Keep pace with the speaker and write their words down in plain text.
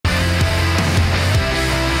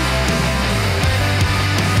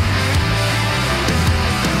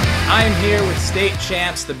I am here with State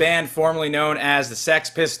Champs, the band formerly known as the Sex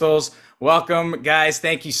Pistols. Welcome, guys.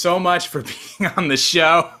 Thank you so much for being on the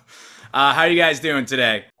show. How are you guys doing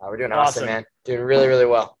today? We're doing awesome, man. Doing really, really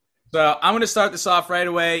well. So I'm going to start this off right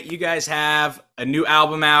away. You guys have a new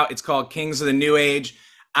album out. It's called Kings of the New Age.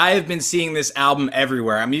 I have been seeing this album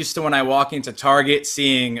everywhere. I'm used to when I walk into Target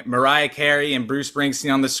seeing Mariah Carey and Bruce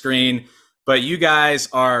Springsteen on the screen, but you guys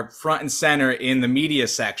are front and center in the media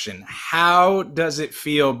section. How does it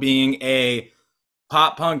feel being a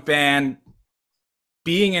pop punk band,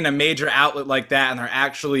 being in a major outlet like that, and they're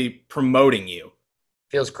actually promoting you?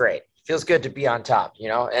 Feels great. Feels good to be on top, you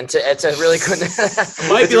know, and it's a really good. It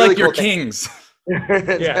might be like really your Kings.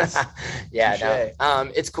 Yes. Yeah.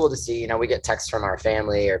 No. It's cool to see. You know, we get texts from our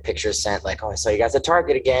family or pictures sent like, "Oh, I saw you guys at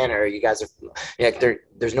Target again," or "You guys are, you know,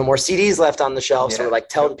 there's no more CDs left on the shelf," so we're like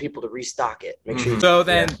telling people to restock it. Make sure. So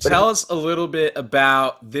then, tell us a little bit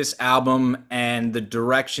about this album and the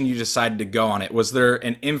direction you decided to go on it. Was there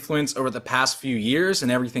an influence over the past few years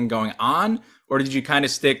and everything going on, or did you kind of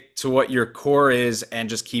stick to what your core is and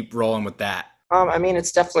just keep rolling with that? I mean,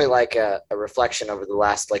 it's definitely like a reflection over the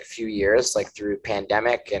last like few years, like through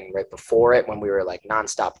pandemic and right before it when we were like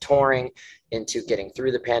nonstop touring into getting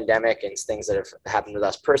through the pandemic and things that have happened with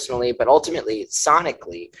us personally. But ultimately,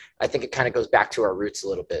 sonically, I think it kind of goes back to our roots a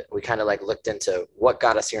little bit. We kind of like looked into what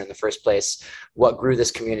got us here in the first place, what grew this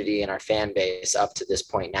community and our fan base up to this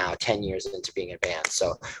point now, 10 years into being a band.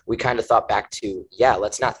 So we kind of thought back to,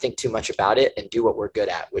 let's not think too much about it and do what we're good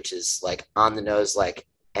at, which is like on the nose, like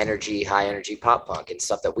high energy pop punk and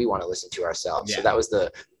stuff that we want to listen to ourselves. So that was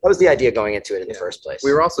the idea going into it in the first place.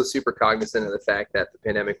 We were also super cognizant of the fact that the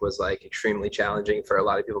pandemic was like extremely challenging for a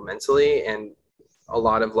lot of people mentally, and a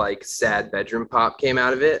lot of like sad bedroom pop came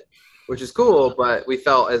out of it, which is cool, but we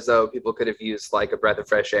felt as though people could have used like a breath of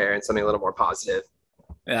fresh air and something a little more positive.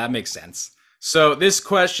 Yeah, that makes sense. So this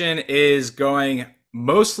question is going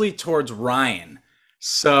mostly towards Ryan.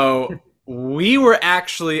 So we were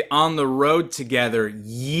actually on the road together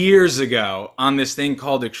years ago on this thing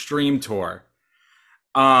called Extreme Tour.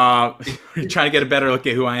 You're trying to get a better look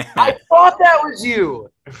at who I am. I thought that was you.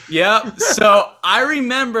 Yep. So I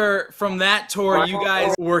remember from that tour, you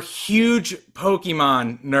guys were huge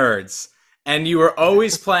Pokemon nerds and you were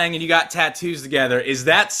always playing and you got tattoos together. Is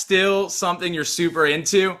that still something you're super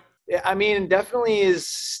into? Yeah, I mean, definitely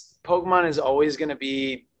Pokemon is always going to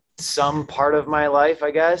be some part of my life,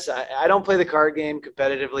 I guess. I don't play the card game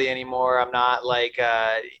competitively anymore. I'm not like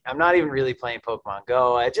I'm not even really playing Pokemon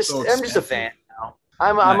Go. I'm just a fan now.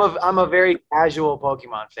 I'm a very casual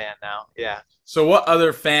Pokemon fan now. Yeah. So what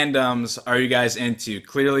other fandoms are you guys into?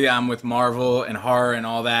 Clearly I'm with Marvel and horror and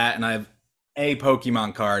all that, and I have a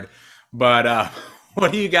Pokemon card. But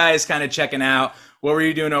what are you guys kind of checking out? What were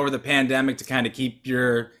you doing over the pandemic to kind of keep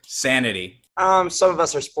your sanity? Some of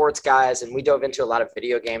us are sports guys, and we dove into a lot of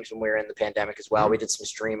video games when we were in the pandemic as well. We did some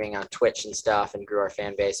streaming on Twitch and stuff and grew our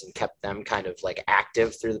fan base and kept them kind of like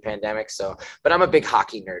active through the pandemic. So, but I'm a big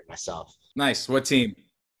hockey nerd myself. Nice. What team?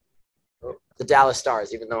 The Dallas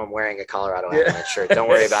Stars, even though I'm wearing a Colorado Avalanche shirt. Don't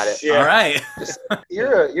worry about it. All right.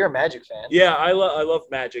 You're a Magic fan. Yeah, I love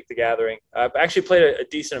Magic the Gathering. I've actually played a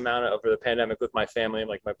decent amount over the pandemic with my family and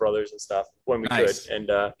like my brothers and stuff when we could.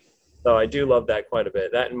 And so I do love that quite a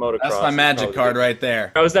bit. That and motocross. That's my Magic card right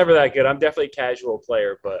there. I was never that good. I'm definitely a casual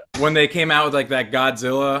player, but when they came out with like that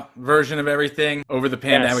Godzilla version of everything over the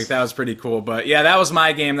pandemic, that was pretty cool. But yeah, that was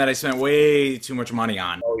my game that I spent way too much money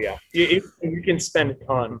on. Oh yeah, you can spend a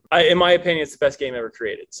ton. In my opinion, it's the best game ever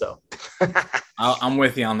created. So I'm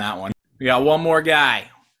with you on that one. We got one more guy,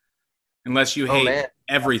 unless you hate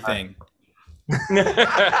everything.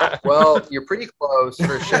 Well, you're pretty close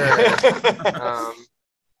for sure.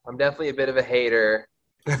 I'm definitely a bit of a hater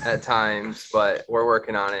at times, but we're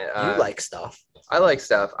working on it. You like stuff. I like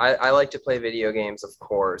stuff. I like to play video games, of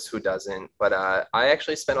course. Who doesn't? But I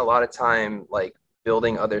actually spent a lot of time like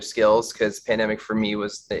building other skills because pandemic for me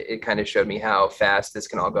it kind of showed me how fast this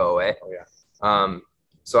can all go away. Oh yeah.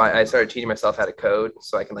 So I started teaching myself how to code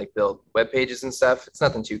so I can like build web pages and stuff. It's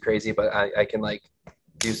nothing too crazy, but I can like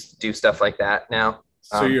do stuff like that now.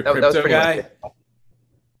 So you're a crypto guy?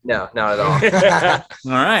 No, not at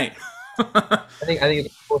all. All right. I think it's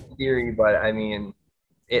a cool theory, but I mean,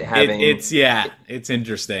 it's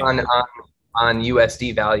interesting. On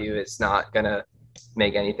USD value, it's not gonna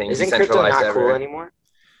make anything Isn't crypto not cool anymore?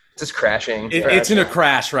 It's just crashing. It's in a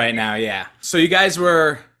crash right now. Yeah. So you guys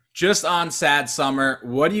were just on Sad Summer.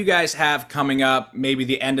 What do you guys have coming up? Maybe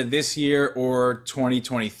the end of this year or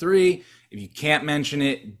 2023. If you can't mention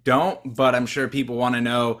it, don't. But I'm sure people want to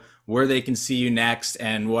know where they can see you next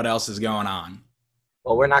and what else is going on.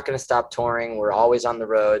 Well, we're not going to stop touring. We're always on the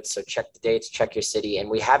road. So check the dates, check your city. And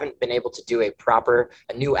we haven't been able to do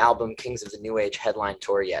a new album, Kings of the New Age headline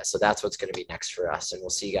tour yet. So that's what's going to be next for us. And we'll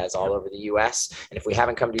see you guys all over the US. And if we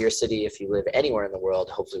haven't come to your city, if you live anywhere in the world,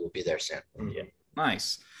 hopefully we'll be there soon. Yeah.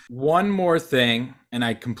 Nice. One more thing, and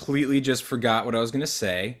I completely just forgot what I was going to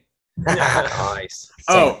say. Nice.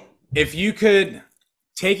 Oh, if you could,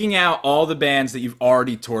 taking out all the bands that you've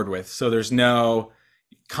already toured with, so there's no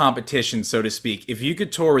competition, so to speak. If you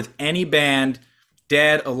could tour with any band,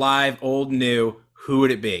 dead, alive, old, new, who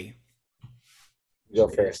would it be? Go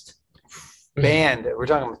first. Band. We're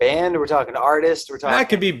talking band, or we're talking artist. That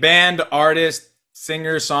could be band, artist,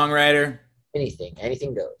 singer, songwriter.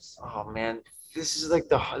 Anything goes. Oh man, this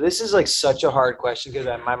is like such a hard question because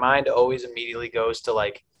my mind always immediately goes to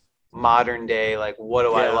like modern day. Like, what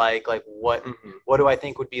do I like? Like, what do I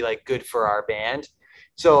think would be like good for our band?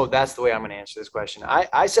 So that's the way I'm going to answer this question.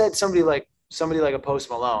 I said somebody like a Post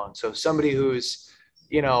Malone. So somebody who's,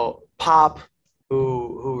 pop,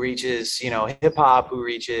 who reaches, hip hop, who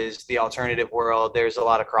reaches the alternative world. There's a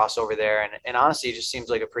lot of crossover there. And honestly, it just seems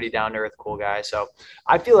like a pretty down to earth, cool guy. So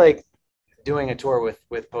I feel like doing a tour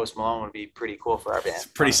with Post Malone would be pretty cool for our band. It's a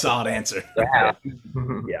pretty solid answer. Yeah.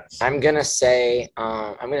 Yes. I'm gonna say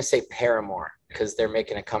Paramore, because they're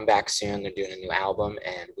making a comeback soon. They're doing a new album,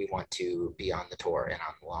 and we want to be on the tour and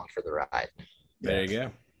on along for the ride. There you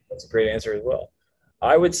go. That's a great answer as well.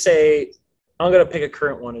 I would say I'm gonna pick a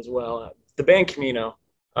current one as well. The band Camino.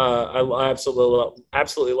 I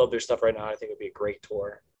absolutely love their stuff right now. I think it'd be a great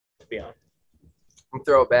tour to be on. I'm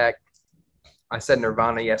throw it back. I said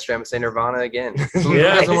Nirvana yesterday. I'm going to say Nirvana again. Who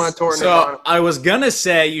doesn't want to tour Nirvana? So I was going to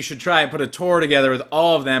say you should try and put a tour together with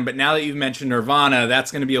all of them, but now that you've mentioned Nirvana,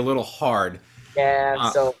 that's going to be a little hard. Yeah,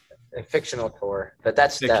 so a fictional tour. But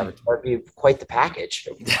that would be quite the package.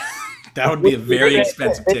 That would be a very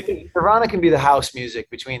expensive ticket. Nirvana can be the house music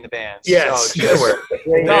between the bands. Yes. So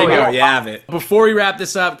there you go. You have it. Before we wrap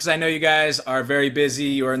this up, because I know you guys are very busy,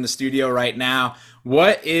 you're in the studio right now,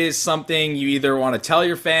 what is something you either want to tell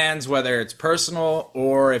your fans, whether it's personal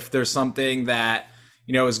or if there's something that,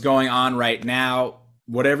 is going on right now,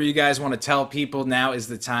 whatever you guys want to tell people, now is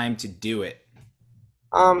the time to do it.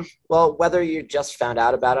 Well, whether you just found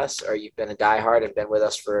out about us or you've been a diehard and been with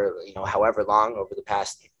us for, however long over the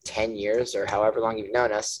past 10 years or however long you've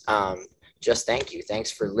known us, just thank you.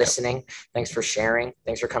 Thanks for listening. Thanks for sharing.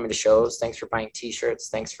 Thanks for coming to shows. Thanks for buying t-shirts.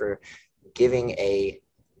 Thanks for giving a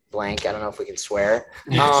blank. I don't know if we can swear.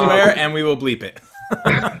 Swear and we will bleep it.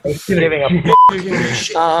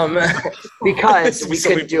 Because we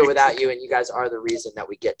couldn't do it without you, and you guys are the reason that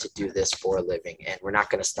we get to do this for a living, and we're not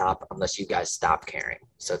going to stop unless you guys stop caring.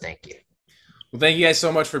 So thank you. Well, thank you guys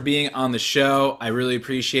so much for being on the show. I really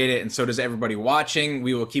appreciate it, and so does everybody watching.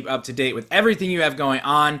 We will keep up to date with everything you have going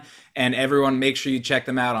on, and everyone make sure you check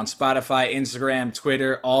them out on Spotify, Instagram,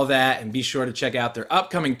 Twitter, all that, and be sure to check out their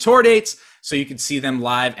upcoming tour dates so you can see them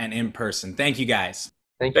live and in person. Thank you guys.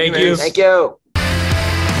 Thank you. Thank you.